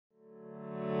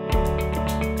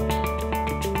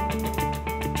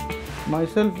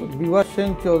Myself, Bibhas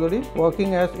Sen Choudhuri,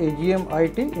 working as AGM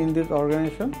IT in this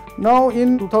organization. Now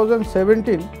in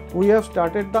 2017, we have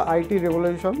started the IT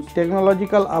revolution,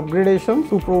 technological upgradation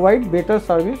to provide better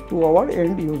service to our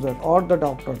end user or the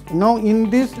doctors. Now in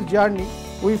this journey,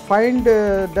 we find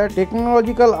that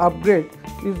technological upgrade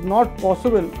is not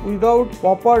possible without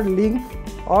proper link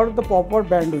or the proper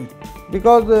bandwidth,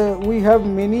 because we have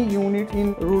many units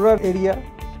in rural area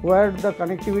where the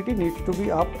connectivity needs to be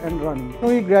up and running. So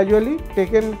we gradually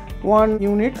taken one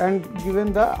unit and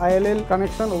given the ILL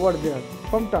connection over there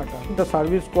from Tata. The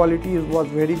service quality was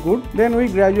very good. Then we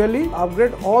gradually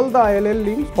upgrade all the ILL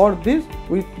links. For this,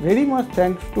 with very much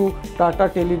thanks to Tata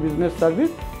Tele Business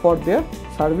Service for their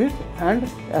service and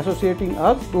associating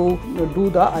us to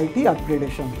do the IT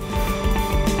upgradation.